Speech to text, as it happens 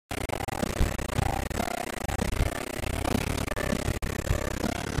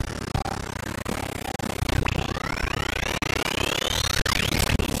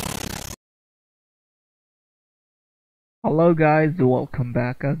Hello guys, welcome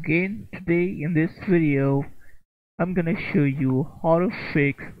back again. Today in this video I'm gonna show you how to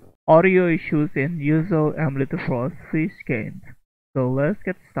fix audio issues in Yuzu emulator for Switch games. So let's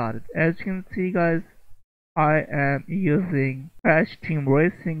get started. As you can see guys, I am using Crash Team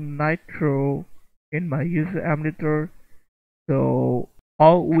Racing Nitro in my Yuzu emulator. So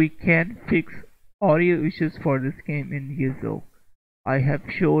how we can fix audio issues for this game in Yuzu. I have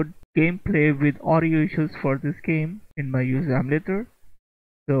showed gameplay with audio issues for this game in my Yuzu emulator.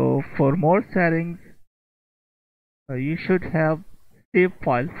 So for more settings, you should have save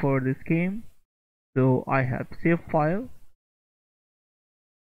file for this game. So I have save file,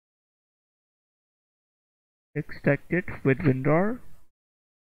 extract it with WinRAR.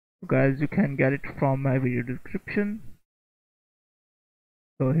 Guys, you can get it from my video description.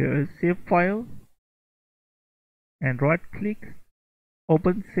 So here is save file, and right click,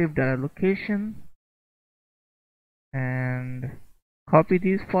 open save data location, and copy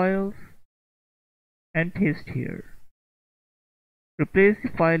these files and paste here. Replace the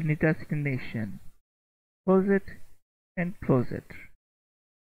file in the destination. Close it and close it.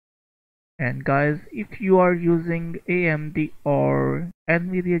 And guys, if you are using AMD or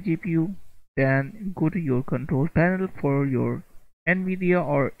NVIDIA GPU, then go to your control panel for your NVIDIA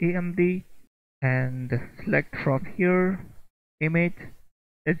or AMD and select from here image,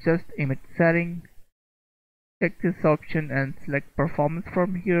 adjust image setting, check this option and select performance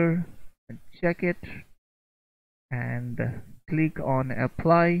from here and check it, and click on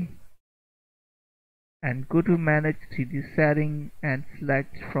apply and go to manage 3D setting and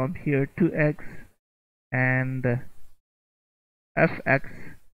select from here 2x and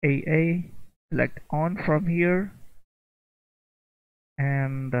FXAA, select on from here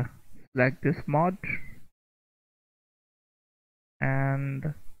and select this mod,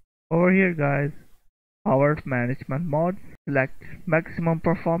 and over here guys, power management mods, select maximum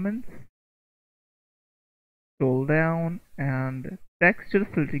performance, scroll down and texture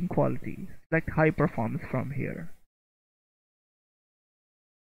filtering quality, select high performance from here.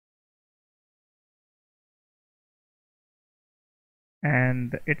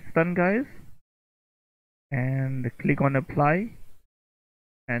 And it's done guys, and click on apply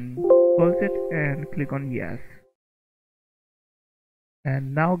and close it and click on yes.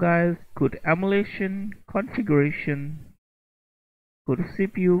 And now guys, go to emulation configuration, go to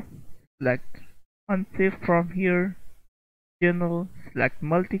CPU, select unsafe from here, general, select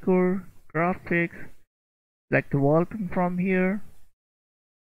multicore, graphics, select developing from here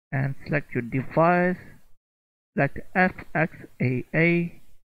and select your device, select FXAA,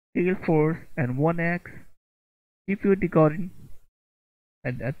 scale force and 1x, GPU decoding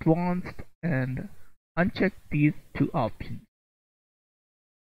and advanced, and uncheck these two options.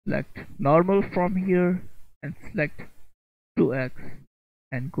 Select normal from here and select 2x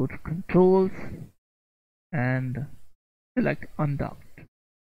and go to controls and select undocked.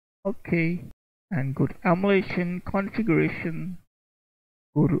 OK, and go to emulation configuration,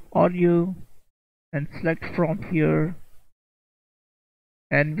 go to audio and select from here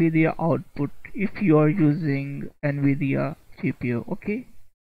NVIDIA output if you are using NVIDIA GPU. OK,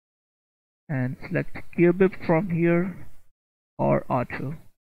 and select QBIP from here or auto,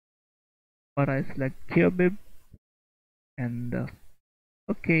 but I select QBIP and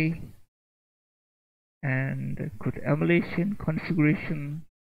OK, and go to emulation configuration,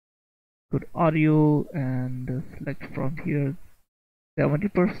 go to audio and select from here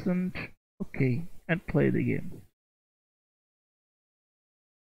 70%. OK, and play the game.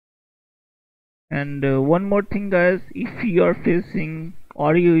 And one more thing guys, if you are facing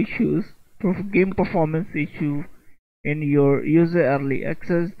audio issues, game performance issue in your Yuzu early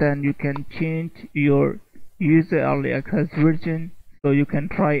access, then you can change your Yuzu early access version, so you can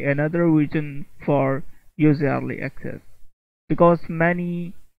try another version for Yuzu early access, because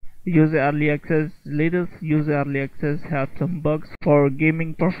many Yuzu early access, latest Yuzu early access have some bugs for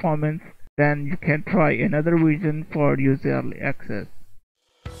gaming performance. Then you can try another version for Yuzu early access.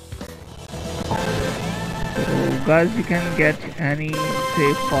 So guys, you can get any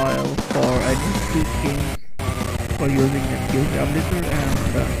save file for any Switch games for using the Yuzu emulator,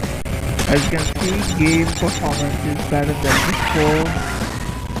 and as you can see, game performance is better than before.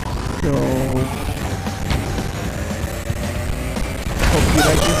 So hope you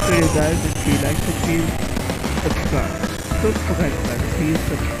like this video guys. If you like it, please subscribe. Don't forget guys, please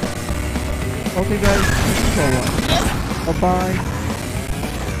subscribe. Okay guys, thanks for watching. Bye bye.